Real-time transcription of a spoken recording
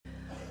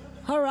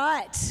All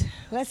right,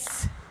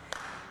 let's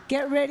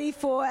get ready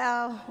for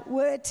our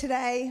word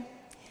today.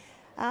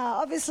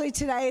 Obviously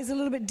today is a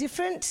little bit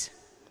different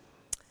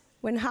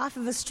when half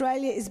of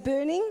Australia is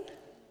burning.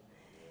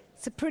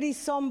 It's a pretty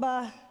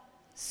somber,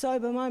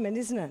 sober moment,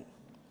 isn't it?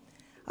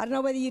 I don't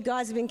know whether you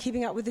guys have been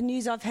keeping up with the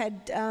news. I've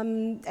had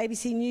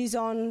ABC News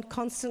on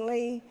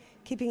constantly,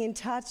 keeping in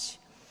touch.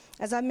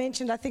 As I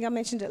mentioned, I think I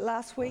mentioned it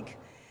last week,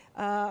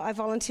 I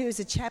volunteer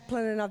as a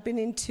chaplain, and I went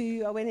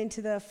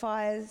into the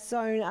fire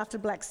zone after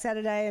Black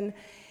Saturday, and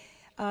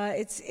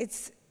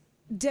it's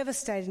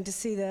devastating to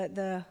see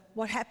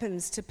what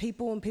happens to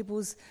people and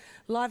people's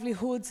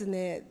livelihoods and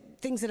their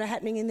things that are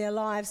happening in their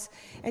lives,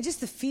 and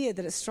just the fear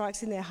that it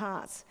strikes in their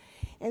hearts.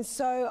 And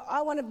so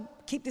I want to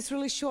keep this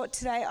really short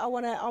today. I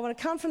want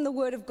to come from the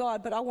Word of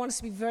God, but I want us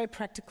to be very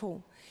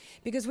practical,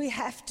 because we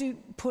have to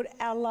put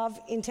our love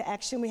into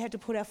action. We have to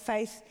put our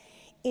faith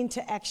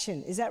into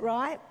action. Is that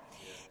right?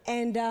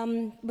 And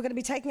we're going to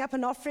be taking up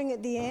an offering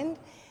at the end,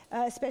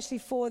 especially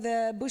for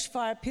the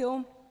bushfire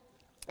appeal,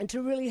 and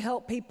to really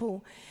help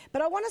people.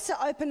 But I want us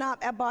to open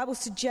up our Bibles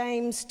to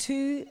James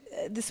 2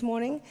 this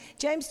morning.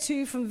 James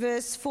 2 from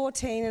verse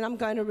 14, and I'm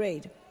going to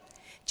read.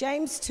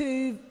 James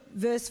 2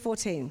 verse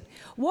 14.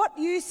 What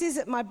use is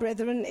it, my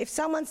brethren, if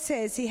someone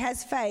says he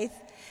has faith,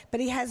 but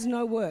he has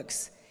no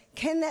works?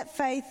 Can that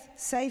faith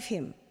save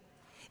him?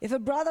 If a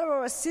brother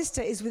or a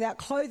sister is without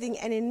clothing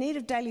and in need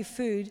of daily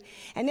food,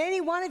 and any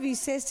one of you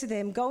says to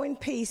them, go in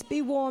peace,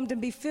 be warmed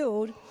and be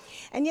filled,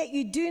 and yet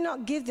you do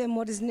not give them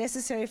what is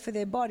necessary for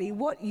their body,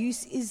 what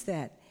use is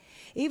that?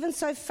 Even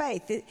so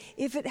faith,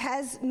 if it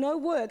has no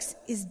works,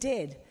 is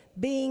dead,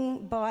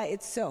 being by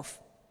itself.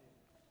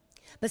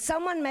 But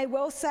someone may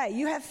well say,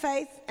 you have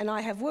faith and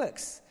I have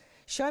works.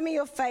 Show me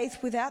your faith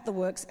without the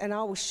works, and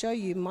I will show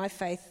you my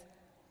faith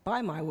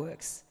by my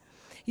works.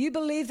 You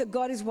believe that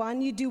God is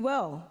one, you do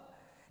well.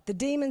 The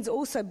demons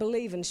also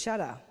believe and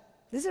shudder.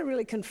 These are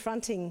really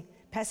confronting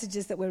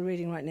passages that we're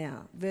reading right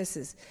now,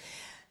 verses.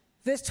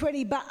 Verse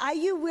 20, but are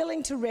you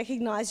willing to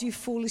recognize, you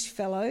foolish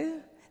fellow,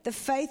 that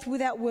faith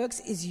without works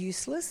is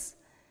useless?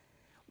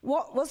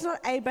 Was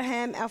not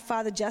Abraham, our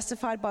father,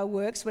 justified by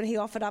works when he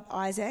offered up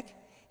Isaac,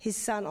 his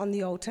son, on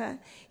the altar?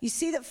 You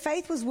see that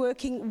faith was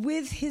working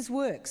with his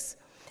works.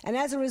 And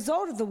as a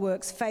result of the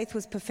works, faith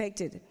was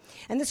perfected.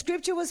 And the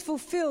scripture was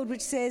fulfilled,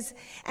 which says,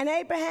 and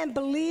Abraham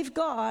believed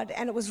God,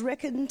 and it was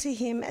reckoned to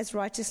him as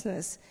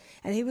righteousness,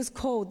 and he was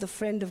called the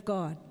friend of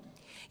God.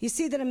 You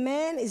see that a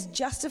man is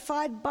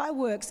justified by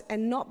works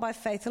and not by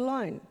faith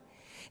alone.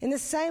 In the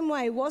same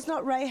way, was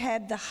not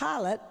Rahab the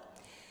harlot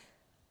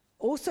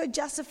also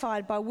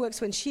justified by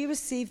works when she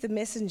received the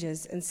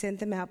messengers and sent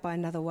them out by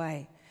another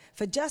way?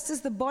 For just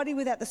as the body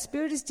without the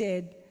spirit is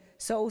dead,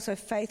 so also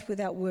faith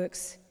without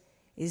works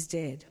is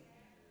dead.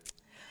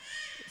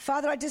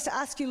 Father, I just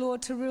ask you,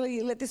 Lord, to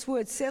really let this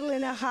word settle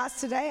in our hearts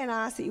today, and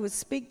I ask that you would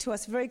speak to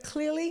us very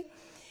clearly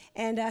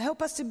and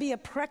help us to be a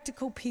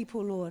practical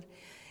people, Lord,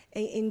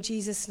 in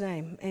Jesus'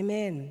 name.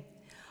 Amen.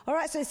 All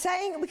right, so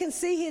we can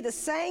see here the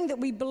saying that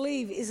we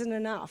believe isn't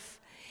enough.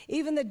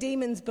 Even the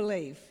demons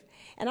believe.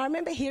 And I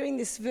remember hearing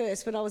this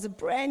verse when I was a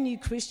brand new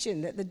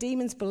Christian, that the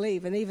demons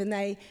believe and even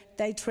they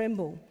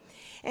tremble.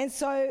 And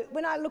so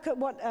when I look at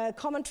what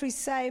commentaries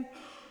say,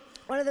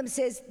 one of them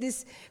says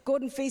this,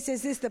 Gordon Fee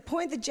says this, the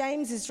point that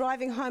James is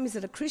driving home is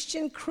that a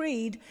Christian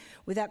creed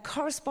without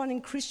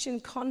corresponding Christian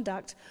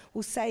conduct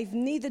will save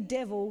neither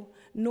devil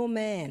nor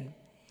man.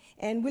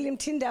 And William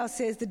Tyndale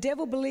says, the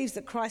devil believes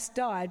that Christ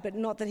died, but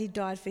not that he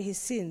died for his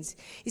sins.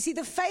 You see,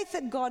 the faith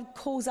that God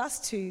calls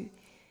us to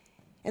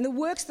and the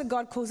works that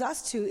God calls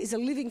us to is a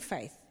living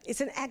faith.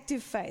 It's an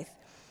active faith.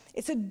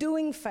 It's a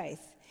doing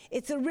faith.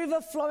 It's a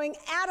river flowing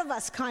out of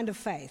us kind of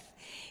faith.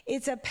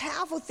 It's a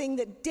powerful thing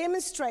that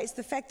demonstrates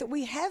the fact that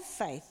we have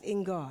faith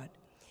in God.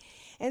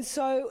 And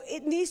so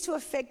it needs to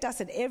affect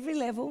us at every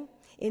level,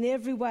 in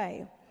every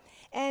way.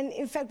 And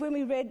in fact, when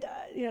we read,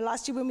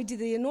 last year when we did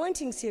the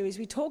anointing series,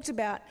 we talked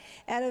about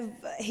out of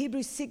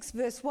Hebrews 6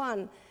 verse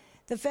 1,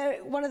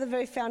 one of the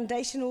very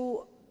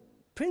foundational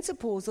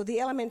principles or the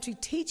elementary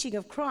teaching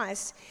of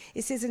Christ.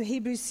 It says in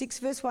Hebrews 6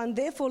 verse 1,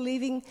 therefore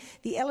leaving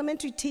the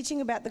elementary teaching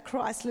about the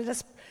Christ, let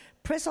us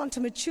press on to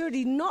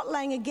maturity, not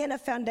laying again a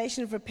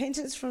foundation of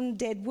repentance from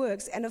dead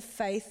works and of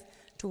faith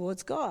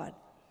towards God.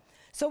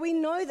 So we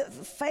know that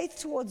faith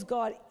towards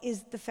God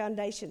is the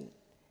foundation,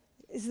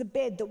 is the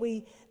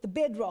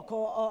bedrock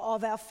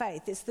of our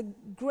faith. It's the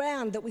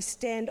ground that we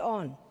stand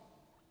on.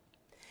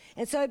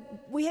 And so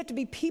we have to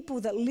be people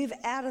that live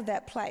out of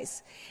that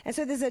place. And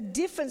so there's a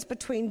difference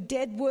between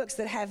dead works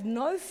that have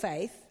no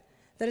faith,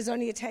 that is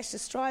only attached to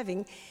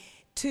striving,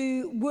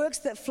 to works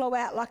that flow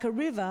out like a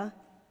river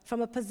from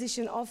a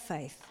position of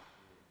faith.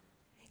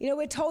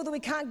 We're told that we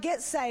can't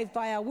get saved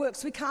by our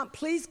works. We can't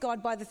please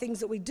God by the things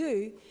that we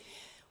do.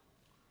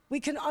 We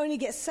can only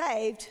get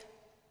saved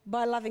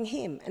by loving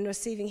him and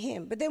receiving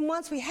him. But then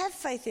once we have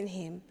faith in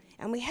him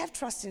and we have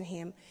trust in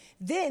him,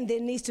 then there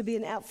needs to be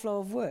an outflow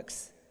of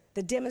works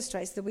that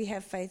demonstrates that we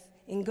have faith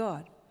in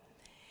God.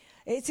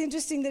 It's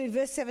interesting that in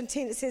verse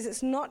 17 it says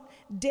it's not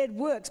dead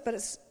works, but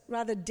it's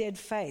rather dead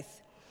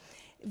faith.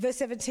 Verse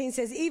 17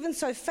 says, even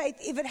so faith,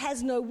 if it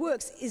has no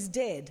works, is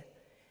dead,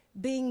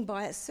 being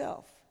by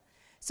itself.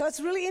 So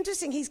it's really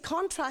interesting. He's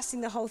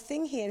contrasting the whole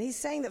thing here. And he's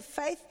saying that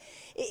faith,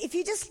 if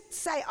you just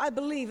say, I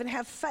believe, and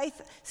have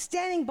faith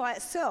standing by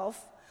itself,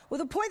 well,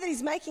 the point that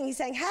he's making, he's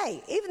saying,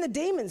 hey, even the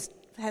demons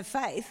have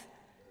faith.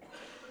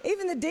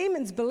 Even the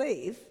demons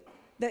believe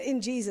that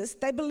in Jesus,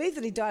 they believe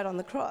that he died on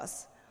the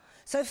cross.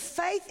 So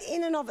faith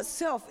in and of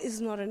itself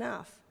is not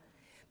enough.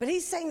 But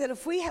he's saying that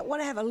if we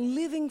want to have a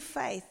living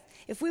faith,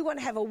 if we want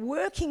to have a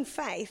working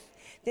faith,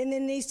 then there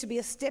needs to be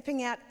a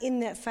stepping out in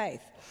that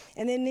faith.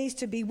 And there needs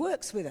to be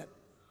works with it.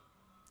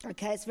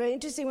 Okay, it's very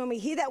interesting when we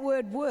hear that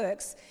word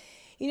works.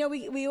 You know,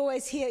 we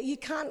always hear, you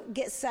can't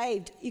get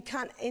saved, you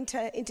can't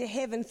enter into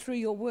heaven through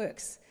your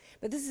works.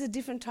 But this is a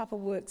different type of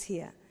works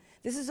here.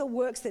 This is a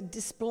works that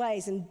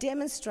displays and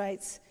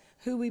demonstrates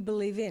who we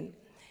believe in.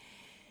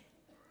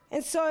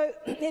 And so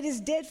it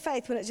is dead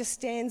faith when it just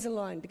stands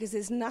alone because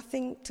there's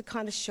nothing to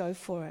kind of show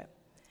for it.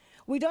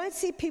 We don't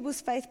see people's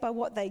faith by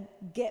what they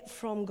get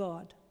from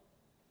God.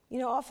 You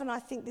know, often I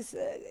think this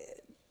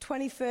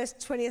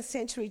 21st, 20th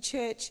century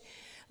church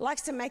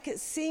likes to make it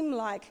seem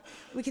like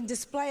we can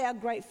display our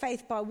great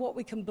faith by what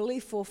we can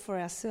believe for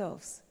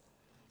ourselves.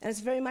 And it's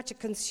very much a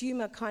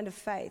consumer kind of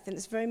faith, and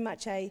it's very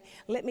much a,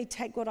 let me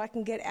take what I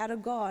can get out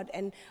of God,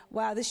 and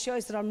wow, this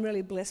shows that I'm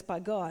really blessed by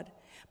God.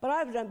 But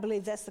I don't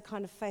believe that's the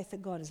kind of faith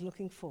that God is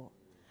looking for.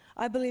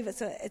 I believe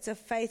it's a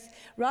faith,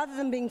 rather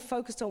than being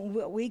focused on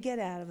what we get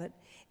out of it,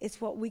 it's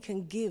what we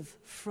can give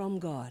from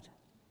God.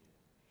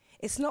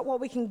 It's not what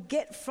we can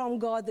get from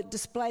God that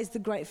displays the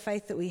great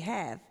faith that we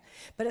have,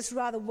 but it's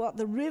rather what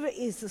the river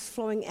is that's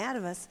flowing out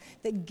of us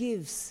that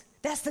gives.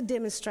 That's the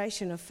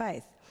demonstration of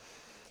faith.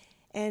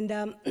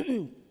 And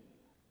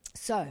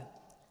so,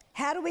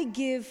 how do we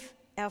give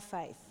our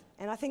faith?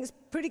 And I think it's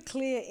pretty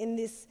clear in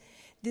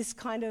this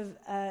kind of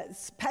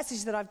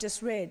passage that I've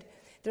just read.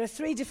 There are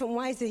 3 different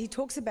ways that he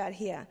talks about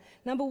here.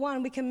 Number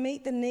 1, we can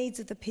meet the needs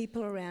of the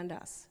people around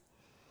us.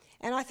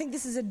 And I think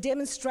this is a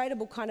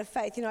demonstrable kind of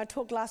faith. You know, I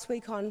talked last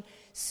week on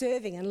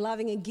serving and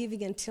loving and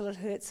giving until it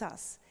hurts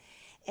us.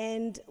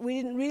 And we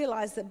didn't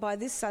realise that by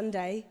this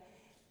Sunday,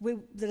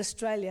 that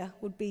Australia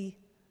would be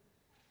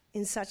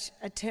in such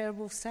a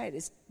terrible state.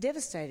 It's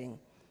devastating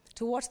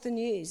to watch the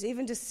news,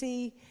 even to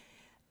see,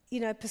 you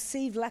know,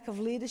 perceived lack of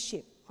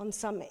leadership in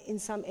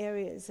some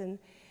areas. And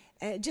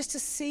just to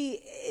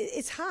see,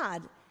 it's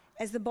hard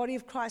as the body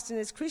of Christ and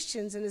as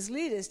Christians and as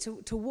leaders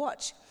to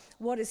watch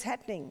what is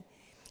happening.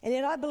 And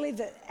yet I believe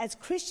that as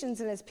Christians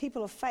and as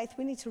people of faith,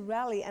 we need to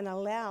rally and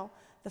allow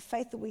the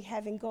faith that we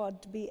have in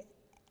God to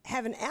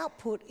have an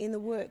output in the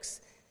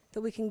works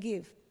that we can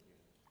give.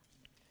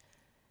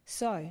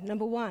 So,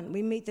 number 1,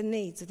 we meet the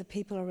needs of the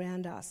people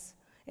around us.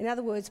 In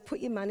other words, put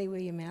your money where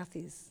your mouth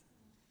is.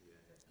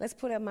 Let's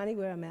put our money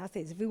where our mouth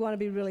is if we want to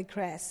be really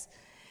crass.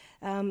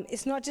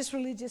 It's not just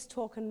religious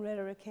talk and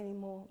rhetoric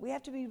anymore. We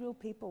have to be real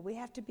people. We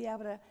have to be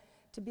able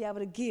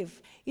to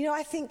give. You know,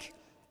 I think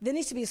there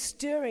needs to be a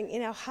stirring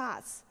in our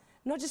hearts,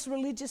 not just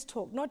religious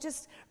talk, not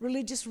just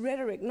religious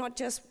rhetoric, not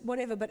just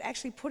whatever, but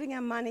actually putting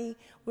our money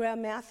where our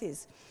mouth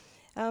is.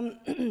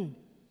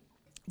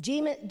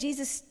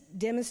 Jesus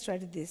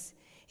demonstrated this.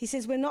 He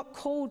says we're not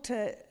called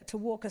to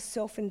walk a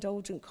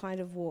self-indulgent kind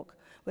of walk.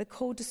 We're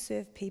called to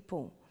serve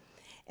people.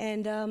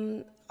 And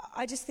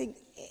I just think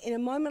in a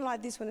moment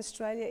like this when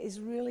Australia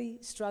is really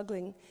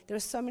struggling, there are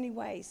so many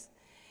ways.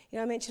 You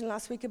know, I mentioned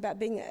last week about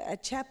being a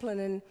chaplain,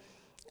 and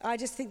I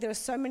just think there are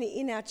so many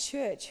in our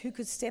church who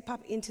could step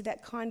up into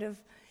that kind of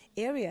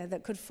area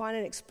that could find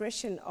an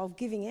expression of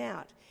giving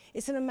out.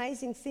 It's an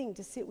amazing thing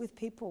to sit with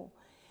people.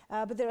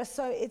 But there are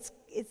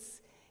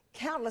it's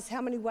countless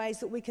how many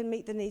ways that we can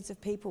meet the needs of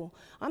people.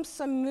 I'm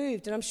so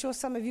moved, and I'm sure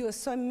some of you are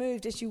so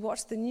moved as you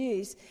watch the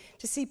news,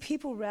 to see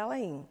people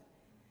rallying.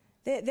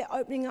 They're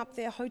opening up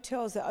their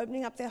hotels, they're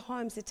opening up their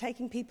homes, they're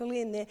taking people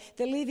in, they're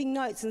leaving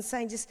notes and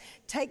saying, just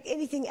take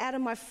anything out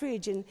of my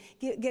fridge and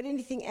get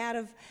anything out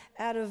of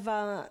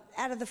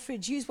the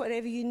fridge, use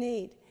whatever you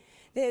need.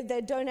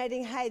 They're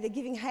donating hay, they're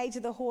giving hay to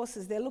the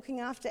horses, they're looking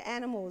after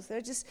animals. There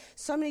are just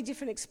so many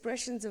different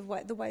expressions of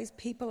the ways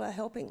people are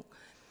helping.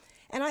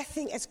 And I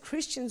think as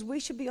Christians, we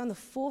should be on the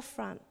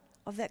forefront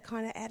of that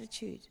kind of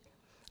attitude.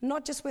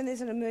 Not just when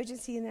there's an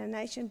emergency in our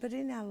nation, but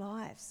in our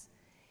lives.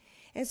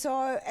 And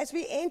so as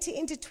we enter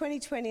into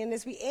 2020 and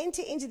as we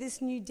enter into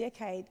this new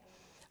decade,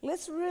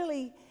 let's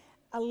really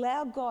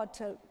allow God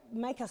to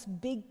make us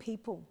big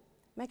people,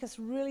 make us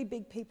really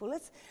big people.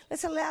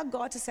 Let's allow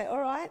God to say,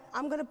 all right,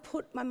 I'm going to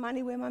put my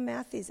money where my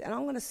mouth is, and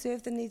I'm going to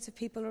serve the needs of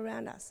people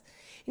around us.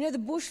 You know, the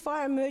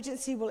bushfire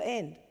emergency will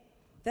end.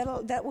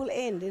 That will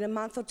end in a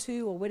month or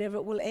 2 or whenever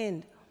it will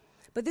end.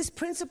 But this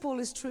principle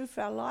is true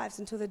for our lives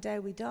until the day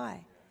we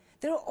die.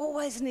 There are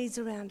always needs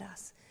around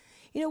us.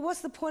 You know, what's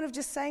the point of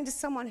just saying to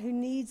someone who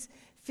needs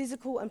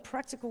physical and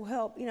practical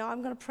help, you know,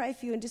 I'm going to pray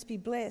for you and just be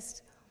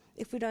blessed,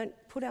 if we don't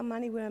put our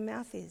money where our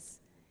mouth is?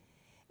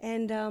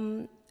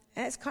 And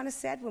it's kind of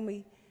sad when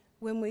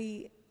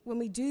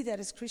we do that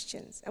as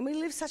Christians. And we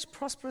live such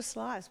prosperous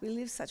lives. We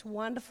live such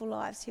wonderful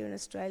lives here in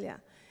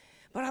Australia.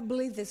 But I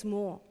believe there's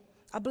more.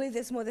 I believe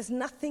there's more. There's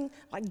nothing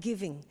like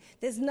giving.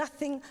 There's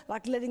nothing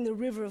like letting the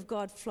river of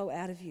God flow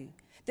out of you.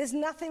 There's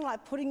nothing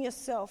like putting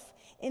yourself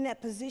in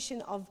that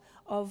position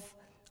of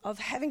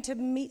having to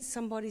meet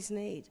somebody's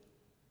need.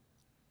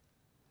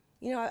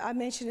 You know, I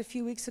mentioned a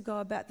few weeks ago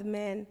about the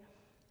man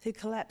who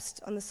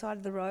collapsed on the side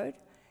of the road,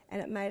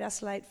 and it made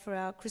us late for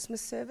our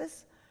Christmas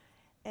service,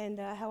 and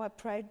how I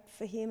prayed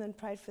for him and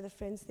prayed for the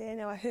friends there.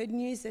 Now, I heard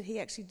news that he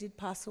actually did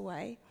pass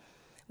away,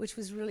 which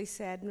was really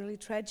sad and really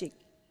tragic.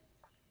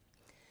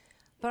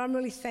 But I'm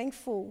really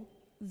thankful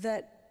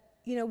that,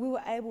 you know, we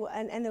were able,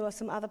 and there were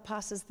some other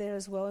pastors there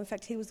as well. In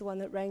fact, he was the one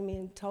that rang me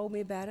and told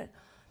me about it,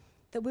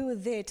 that we were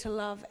there to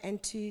love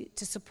and to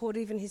support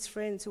even his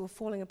friends who were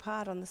falling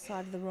apart on the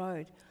side of the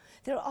road.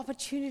 There are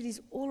opportunities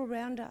all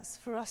around us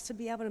for us to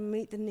be able to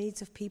meet the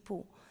needs of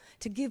people,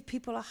 to give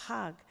people a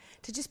hug,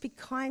 to just be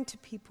kind to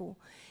people.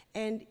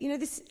 And, you know,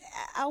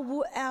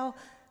 our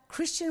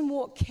Christian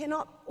walk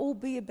cannot all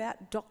be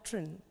about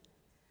doctrine.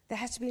 There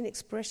has to be an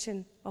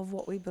expression of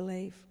what we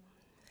believe.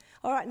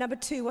 All right, number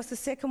 2, what's the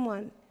second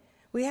one?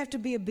 We have to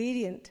be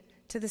obedient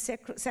to the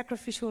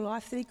sacrificial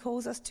life that he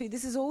calls us to.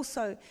 This is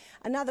also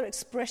another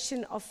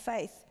expression of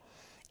faith.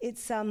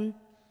 It's,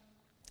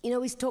 you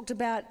know, he talked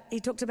about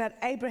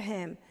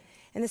Abraham,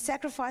 and the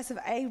sacrifice of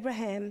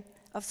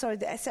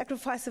the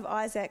sacrifice of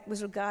Isaac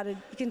was regarded,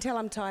 you can tell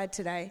I'm tired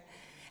today.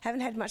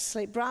 Haven't had much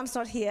sleep. Bram's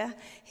not here.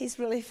 He's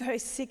really very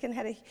sick and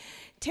had a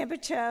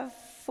temperature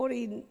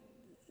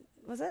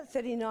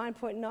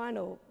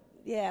 39.9 or,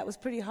 yeah, it was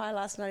pretty high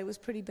last night. It was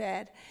pretty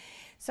bad.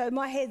 So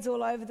my head's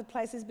all over the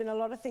place. There's been a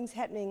lot of things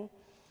happening.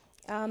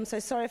 So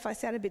sorry if I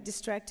sound a bit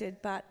distracted,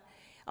 but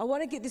I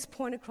want to get this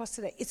point across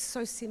today. It's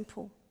so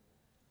simple.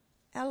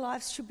 Our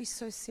lives should be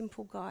so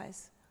simple,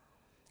 guys.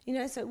 You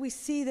know, so we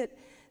see that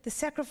the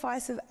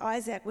sacrifice of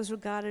Isaac was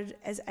regarded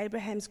as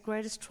Abraham's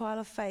greatest trial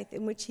of faith,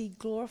 in which he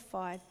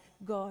glorified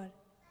God.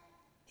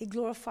 He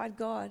glorified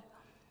God.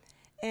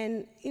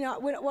 And, you know,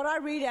 what I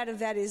read out of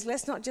that is,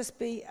 let's not just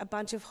be a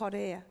bunch of hot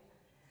air.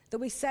 That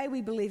we say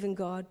we believe in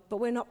God, but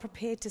we're not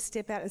prepared to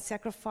step out and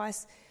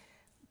sacrifice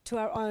to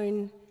our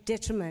own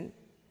detriment.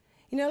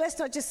 You know, let's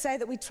not just say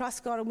that we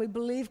trust God and we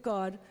believe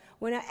God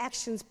when our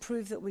actions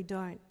prove that we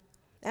don't.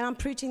 And I'm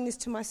preaching this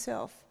to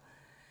myself.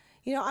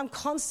 You know, I'm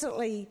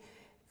constantly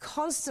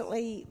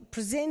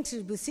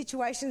presented with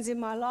situations in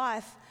my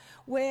life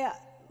where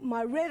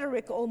my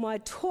rhetoric or my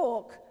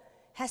talk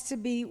has to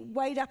be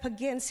weighed up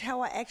against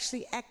how I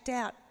actually act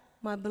out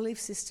my belief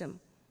system.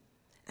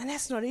 And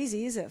that's not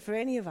easy, is it, for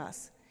any of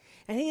us?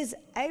 And here's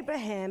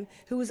Abraham,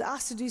 who was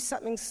asked to do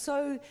something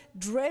so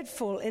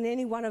dreadful in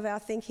any one of our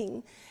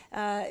thinking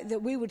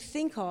that we would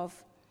think of,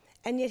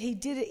 and yet he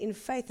did it in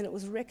faith, and it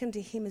was reckoned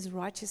to him as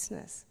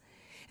righteousness.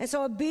 And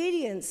so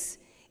obedience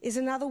is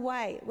another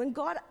way. When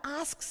God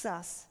asks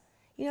us,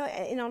 you know,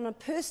 and on a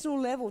personal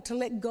level, to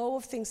let go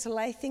of things, to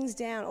lay things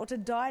down, or to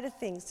die to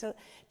things,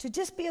 to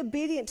just be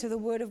obedient to the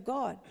word of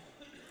God,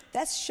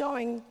 that's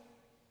showing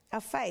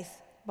our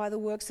faith by the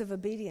works of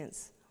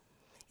obedience.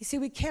 You see,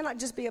 we cannot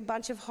just be a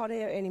bunch of hot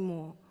air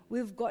anymore.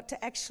 We've got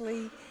to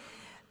actually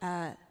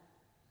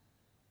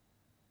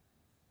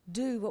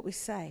do what we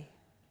say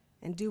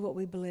and do what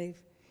we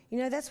believe. You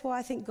know, that's why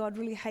I think God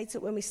really hates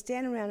it when we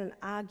stand around and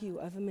argue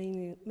over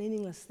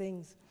meaningless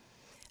things.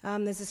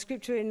 There's a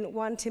scripture in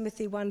 1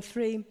 Timothy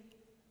 1:3,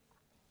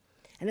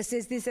 and it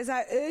says this: "As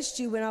I urged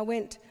you when I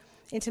went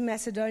into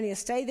Macedonia,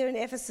 stay there in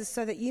Ephesus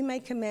so that you may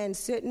command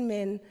certain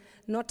men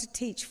not to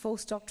teach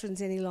false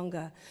doctrines any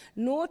longer,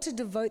 nor to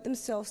devote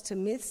themselves to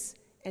myths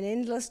and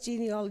endless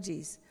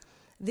genealogies.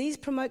 These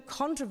promote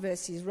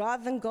controversies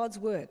rather than God's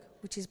work,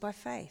 which is by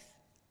faith.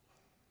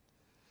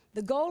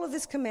 The goal of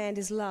this command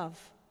is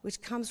love,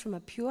 which comes from a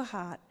pure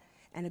heart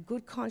and a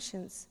good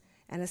conscience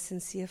and a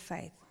sincere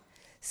faith.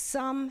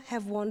 Some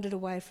have wandered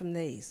away from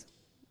these.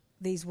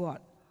 These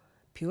what?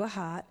 Pure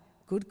heart,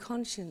 good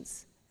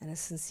conscience, and a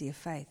sincere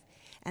faith.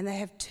 And they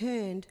have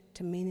turned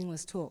to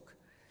meaningless talk."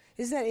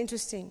 Isn't that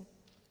interesting?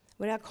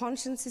 When our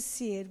conscience is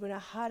seared, when our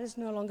heart is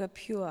no longer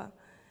pure,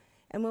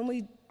 and when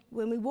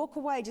we walk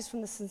away just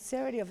from the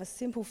sincerity of a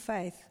simple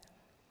faith,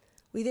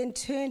 we then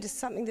turn to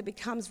something that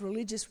becomes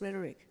religious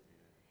rhetoric.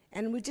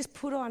 And we just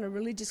put on a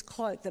religious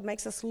cloak that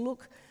makes us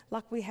look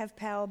like we have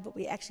power, but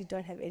we actually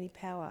don't have any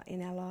power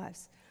in our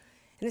lives.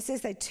 And it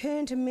says they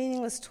turn to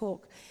meaningless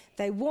talk.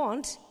 They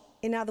want,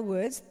 in other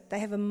words, they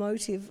have a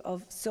motive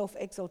of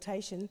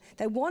self-exaltation.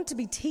 They want to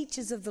be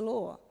teachers of the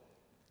law.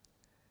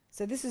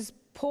 So this is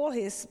Paul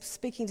here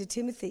speaking to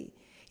Timothy.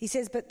 He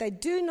says, but they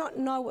do not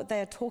know what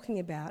they are talking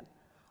about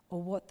or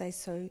what they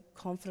so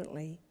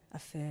confidently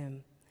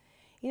affirm.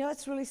 You know,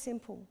 it's really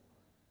simple.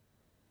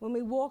 When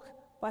we walk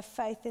by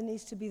faith, there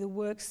needs to be the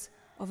works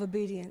of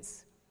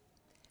obedience.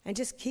 And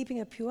just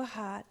keeping a pure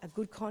heart, a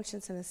good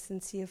conscience, and a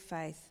sincere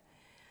faith.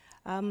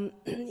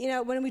 You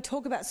know, when we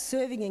talk about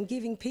serving and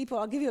giving people,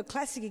 I'll give you a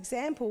classic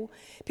example.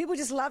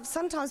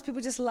 Sometimes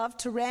people just love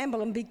to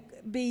ramble and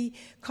be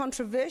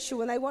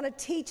controversial, and they want to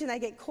teach and they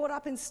get caught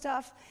up in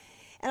stuff.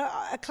 And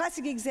a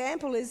classic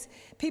example is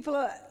people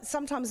are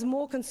sometimes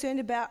more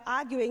concerned about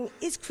arguing,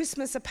 is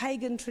Christmas a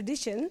pagan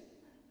tradition,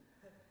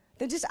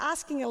 than just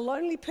asking a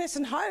lonely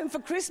person home for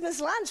Christmas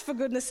lunch, for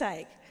goodness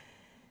sake.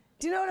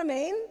 Do you know what I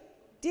mean?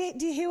 Do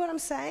you hear what I'm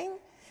saying?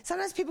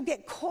 Sometimes people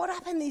get caught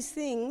up in these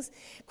things,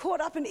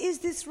 caught up in, is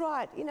this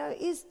right?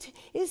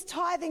 Is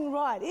tithing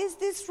right? Is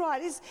this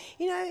right?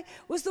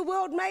 Was the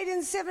world made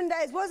in 7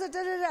 days? Was it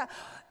da-da-da?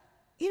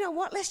 You know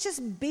what? Let's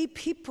just be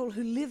people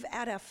who live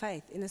out our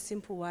faith in a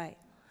simple way.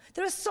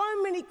 There are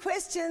so many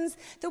questions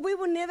that we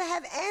will never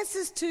have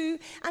answers to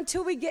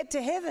until we get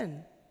to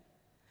heaven.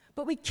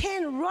 But we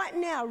can right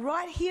now,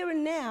 right here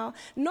and now,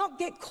 not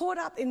get caught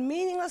up in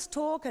meaningless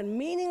talk and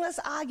meaningless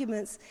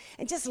arguments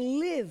and just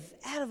live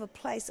out of a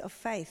place of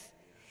faith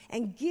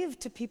and give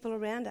to people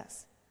around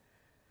us.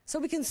 So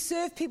we can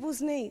serve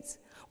people's needs.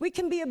 We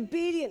can be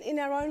obedient in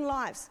our own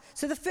lives.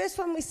 So the first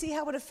one, we see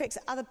how it affects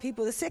other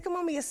people. The second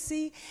one, we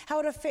see how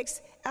it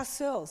affects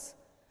ourselves.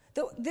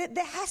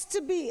 There has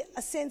to be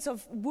a sense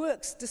of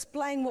works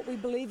displaying what we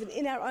believe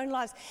in our own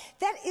lives.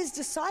 That is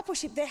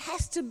discipleship. There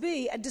has to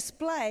be a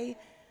display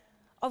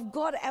of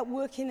God at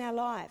work in our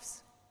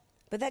lives.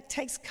 But that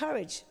takes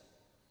courage.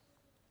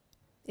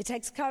 It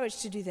takes courage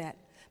to do that.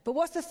 But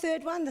what's the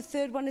third one? The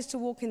third one is to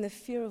walk in the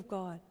fear of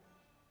God.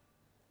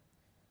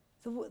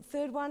 The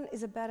third one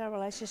is about our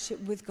relationship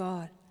with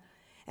God.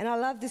 And I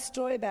love this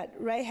story about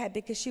Rahab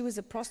because she was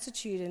a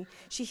prostitute and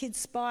she hid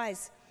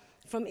spies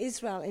from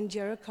Israel in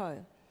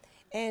Jericho.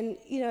 And,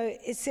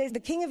 it says the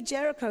king of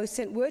Jericho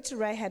sent word to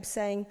Rahab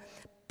saying,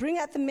 "Bring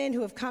out the men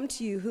who have come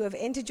to you, who have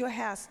entered your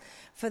house,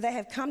 for they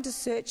have come to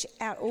search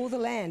out all the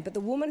land." But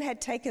the woman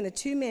had taken the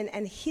 2 men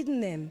and hidden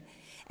them.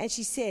 And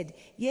she said,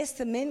 "Yes,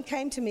 the men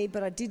came to me,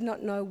 but I did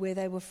not know where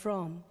they were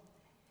from."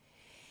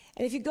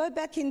 And if you go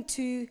back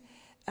into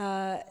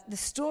the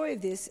story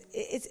of this,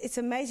 it's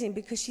amazing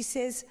because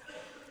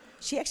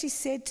she actually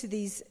said to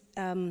these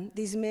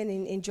men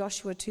in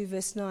Joshua 2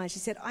 verse 9, she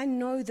said, "I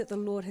know that the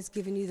Lord has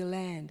given you the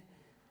land."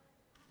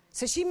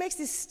 So she makes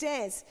this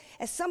stance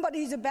as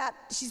somebody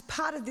she's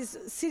part of this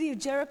city of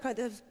Jericho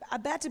that's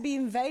about to be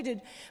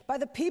invaded by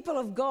the people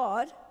of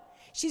God.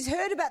 She's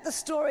heard about the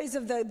stories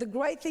of the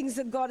great things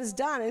that God has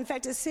done. In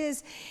fact, it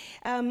says,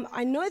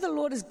 "I know the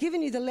Lord has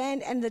given you the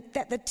land and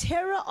that the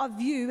terror of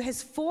you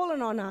has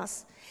fallen on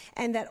us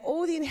and that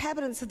all the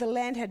inhabitants of the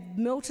land had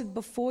melted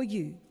before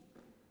you."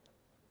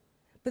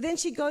 But then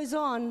she goes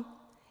on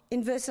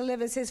in verse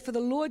 11, it says, "For the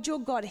Lord your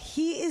God,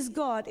 he is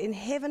God in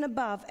heaven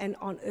above and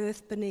on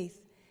earth beneath."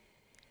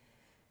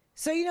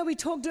 So, we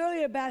talked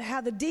earlier about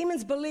how the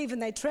demons believe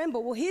and they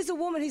tremble. Well, here's a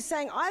woman who's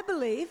saying, "I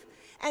believe,"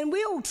 and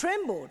we all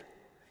trembled.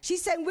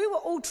 She's saying we were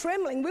all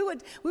trembling. We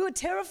were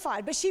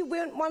terrified, but she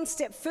went one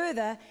step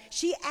further.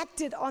 She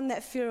acted on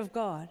that fear of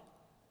God.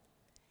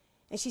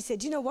 And she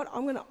said, "You know what?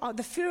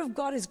 The fear of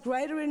God is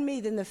greater in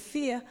me than the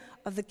fear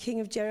of the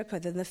king of Jericho,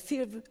 than the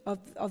fear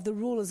of the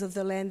rulers of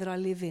the land that I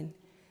live in."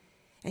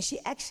 And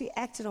she actually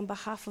acted on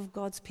behalf of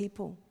God's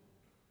people.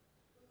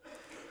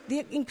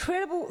 The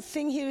incredible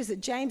thing here is that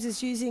James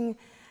is using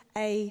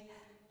a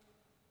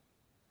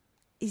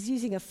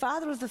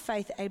father of the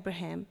faith,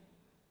 Abraham,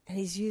 and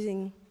he's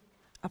using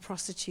a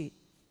prostitute.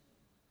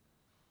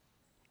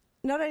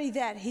 Not only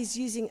that, he's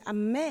using a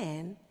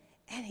man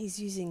and he's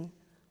using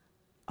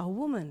a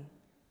woman,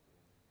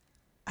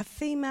 a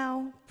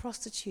female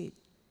prostitute.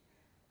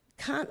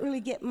 Can't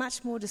really get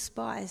much more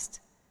despised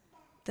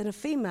than a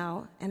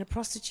female and a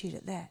prostitute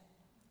at that,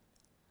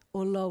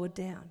 or lowered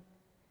down.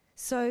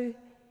 So,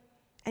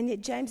 and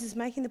yet James is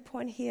making the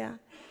point here,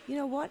 you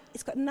know what?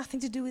 It's got nothing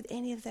to do with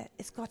any of that.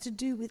 It's got to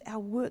do with our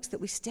works that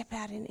we step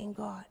out in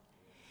God.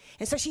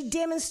 And so she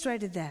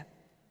demonstrated that.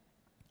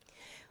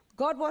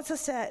 God wants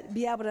us to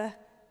be able to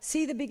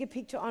see the bigger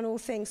picture on all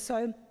things.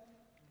 So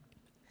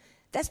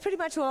that's pretty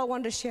much all I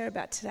wanted to share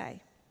about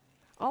today.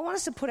 I want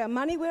us to put our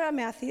money where our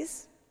mouth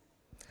is.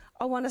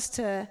 I want us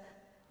to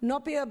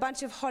not be a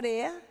bunch of hot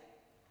air.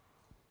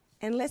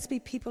 And let's be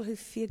people who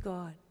fear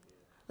God.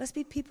 Let's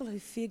be people who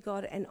fear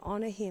God and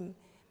honor him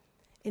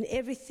in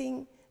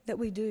everything that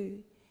we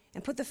do.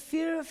 And put the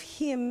fear of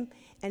him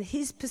and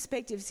his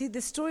perspective. See,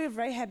 the story of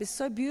Rahab is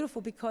so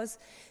beautiful because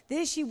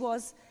there she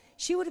was.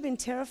 She would have been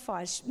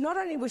terrified. Not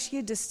only was she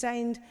a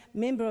disdained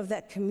member of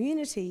that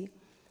community,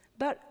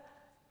 but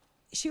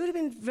she would have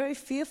been very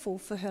fearful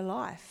for her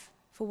life,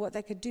 for what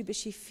they could do, but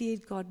she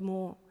feared God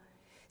more.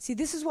 See,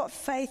 this is what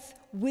faith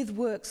with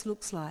works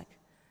looks like.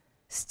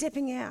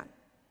 Stepping out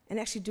and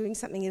actually doing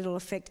something. It'll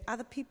affect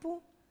other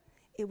people.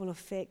 It will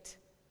affect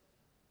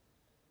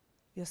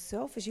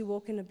yourself as you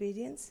walk in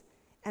obedience.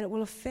 And it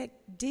will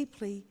affect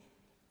deeply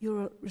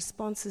your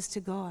responses to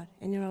God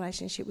and your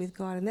relationship with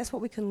God. And that's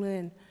what we can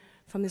learn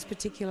from this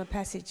particular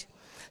passage.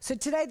 So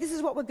today, this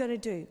is what we're going to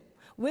do.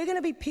 We're going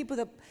to be people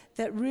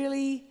that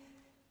really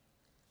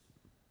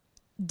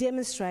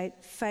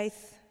demonstrate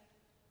faith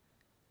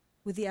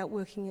with the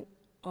outworking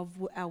of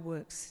our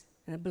works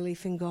and a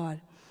belief in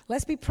God.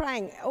 Let's be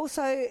praying.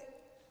 Also,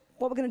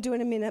 what we're going to do in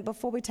a minute,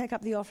 before we take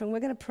up the offering, we're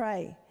going to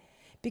pray.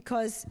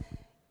 Because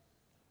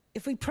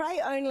if we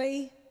pray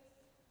only,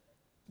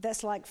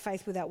 that's like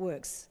faith without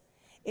works.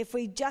 If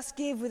we just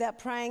give without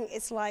praying,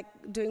 it's like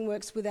doing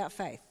works without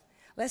faith.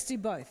 Let's do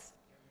both.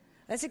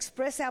 Let's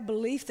express our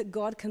belief that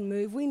God can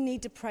move. We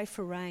need to pray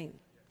for rain.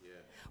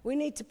 We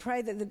need to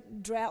pray that the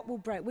drought will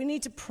break. We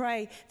need to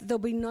pray that there'll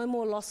be no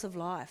more loss of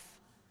life.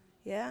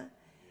 Yeah?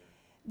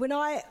 When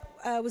I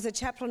was a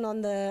chaplain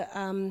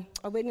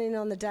I went in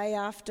on the day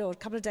after, or a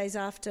couple of days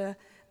after,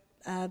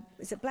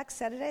 is it Black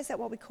Saturday? Is that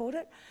what we called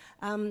it?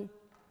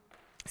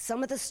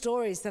 Some of the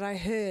stories that I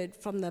heard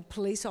from the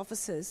police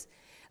officers,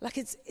 like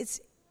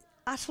it's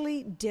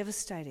utterly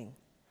devastating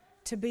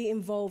to be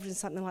involved in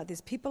something like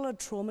this. People are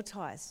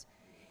traumatized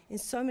in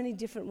so many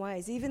different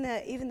ways. Even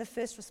the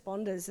first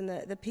responders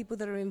and the people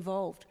that are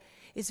involved.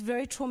 It's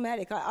very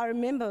traumatic. I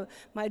remember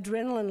my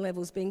adrenaline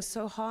levels being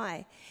so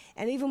high.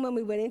 And even when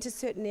we went into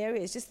certain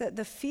areas, just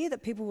the fear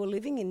that people were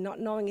living in, not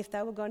knowing if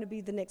they were going to be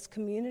the next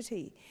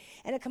community.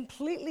 And it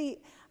completely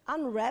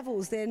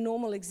unravels their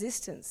normal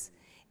existence.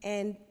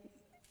 And,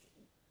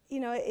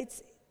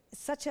 it's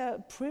such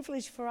a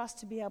privilege for us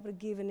to be able to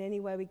give in any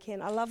way we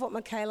can. I love what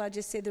Michaela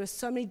just said. There are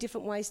so many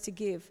different ways to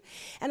give.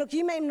 And look,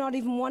 you may not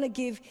even want to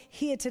give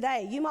here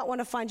today. You might want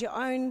to find your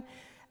own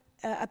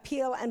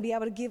appeal and be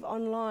able to give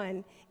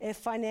online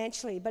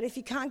financially. But if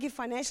you can't give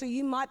financially,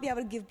 you might be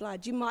able to give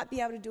blood. You might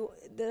be able to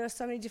there are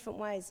so many different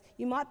ways.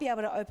 You might be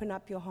able to open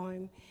up your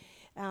home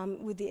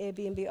with the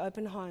Airbnb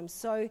open homes.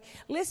 So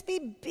let's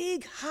be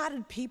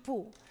big-hearted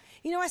people.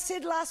 I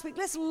said last week,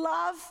 let's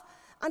love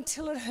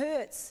until it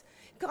hurts.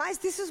 Guys,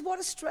 this is what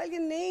Australia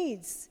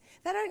needs.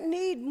 They don't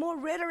need more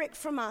rhetoric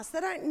from us.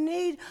 They don't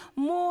need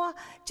more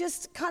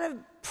just kind of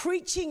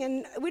preaching,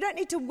 and we don't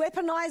need to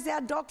weaponize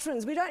our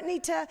doctrines. We don't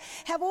need to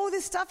have all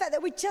this stuff out there.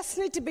 We just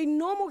need to be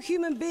normal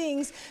human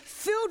beings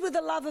filled with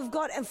the love of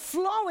God and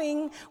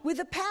flowing with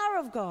the power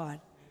of God.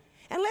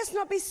 And let's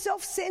not be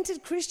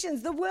self-centered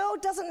Christians. The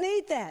world doesn't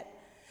need that.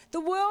 The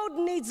world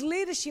needs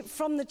leadership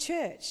from the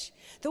church.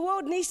 The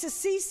world needs to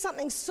see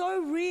something so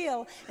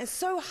real and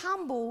so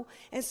humble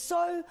and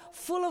so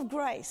full of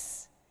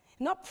grace.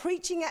 Not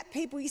preaching at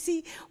people. You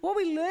see, what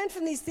we learn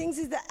from these things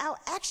is that our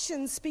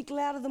actions speak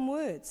louder than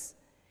words.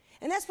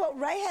 And that's what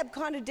Rahab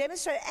kind of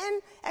demonstrated.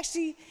 And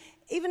actually,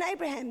 even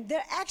Abraham,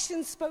 their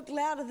actions spoke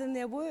louder than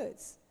their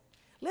words.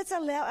 Let's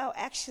allow our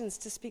actions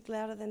to speak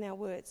louder than our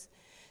words.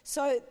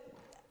 So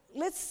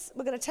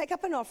we're going to take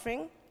up an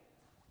offering.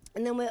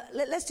 And then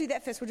let's do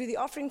that first. We'll do the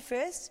offering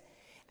first,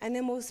 and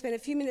then we'll spend a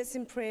few minutes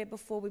in prayer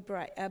before we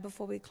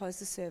close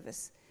the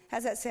service.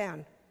 How's that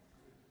sound?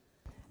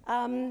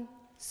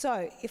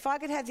 So if I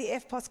could have the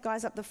FPOS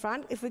guys up the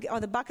front.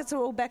 The buckets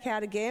are all back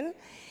out again.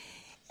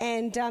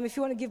 And if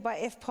you want to give by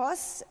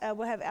FPOS,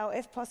 we'll have our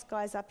FPOS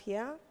guys up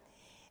here.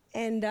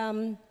 And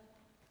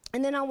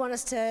then I want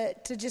us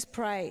to just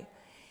pray.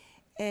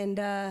 And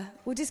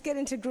we'll just get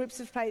into groups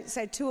of,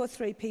 say, 2 or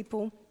 3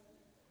 people.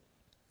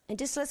 And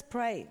just let's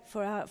pray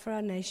for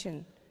our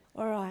nation.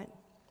 All right.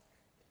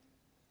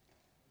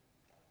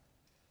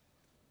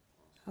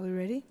 Are we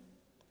ready?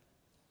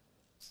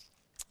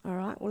 All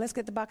right. Well, let's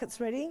get the buckets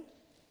ready.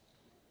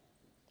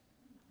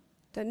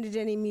 Don't need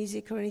any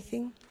music or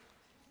anything.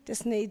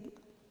 Just need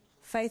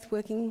faith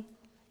working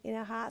in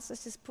our hearts.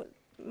 Let's just put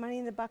money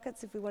in the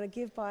buckets if we want to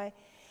give by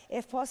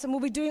FPOS. And we'll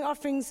be doing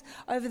offerings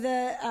over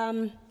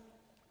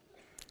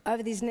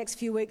these next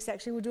few weeks,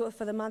 actually. We'll do it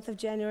for the month of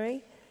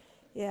January.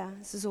 Yeah,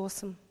 this is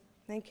awesome.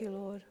 Thank you,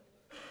 Lord.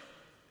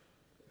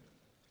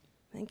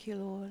 Thank you,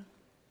 Lord.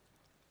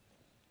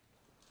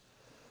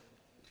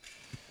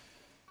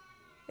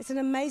 It's an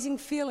amazing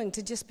feeling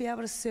to just be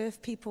able to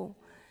serve people.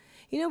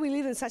 We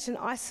live in such an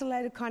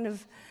isolated kind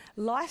of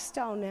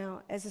lifestyle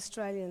now as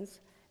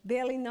Australians,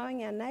 barely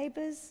knowing our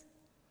neighbours,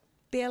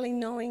 barely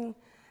knowing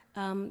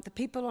the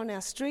people on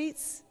our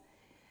streets.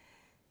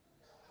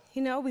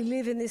 We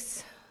live in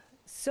this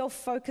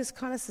self-focused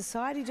kind of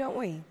society, don't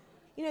we?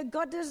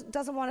 God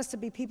doesn't want us to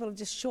be people of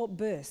just short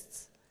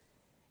bursts.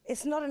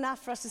 It's not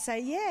enough for us to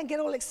say, yeah, and get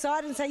all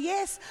excited and say,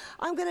 yes,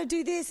 I'm going to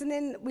do this. And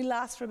then we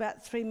last for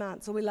about 3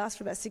 months, or we last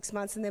for about 6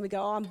 months, and then we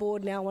go, I'm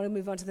bored now, I want to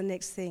move on to the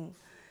next thing.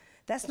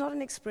 That's not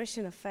an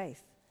expression of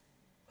faith.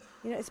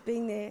 It's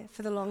being there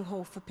for the long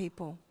haul for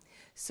people.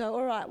 So,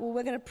 all right, well,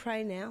 we're going to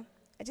pray now.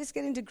 I just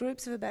get into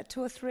groups of about 2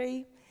 or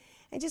 3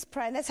 and just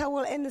pray. And that's how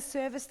we'll end the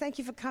service. Thank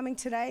you for coming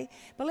today.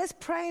 But let's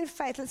pray in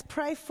faith. Let's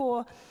pray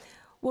for...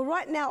 Well,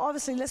 right now,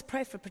 obviously, let's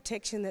pray for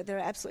protection, that there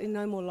are absolutely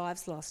no more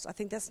lives lost. I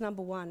think that's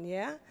number 1,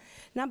 yeah?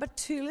 Number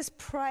 2, let's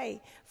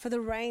pray for the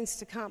rains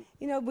to come.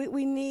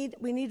 We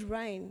need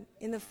rain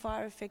in the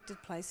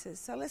fire-affected places.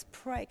 So let's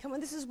pray. Come on,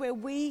 this is where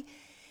we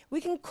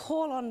can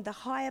call on the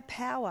higher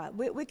power.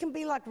 We can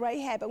be like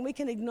Rahab, and we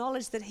can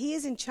acknowledge that he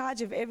is in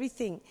charge of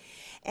everything.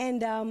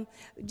 And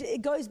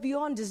it goes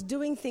beyond just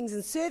doing things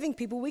and serving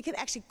people. We can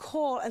actually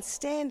call and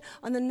stand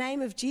on the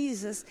name of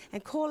Jesus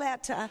and call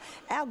out to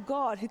our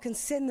God who can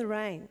send the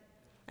rain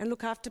and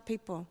look after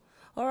people.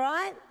 All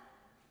right?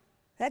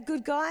 That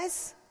good,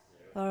 guys?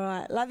 All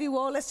right. Love you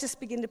all. Let's just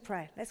begin to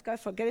pray. Let's go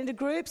for it. Get into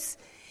groups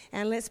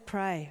and let's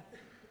pray.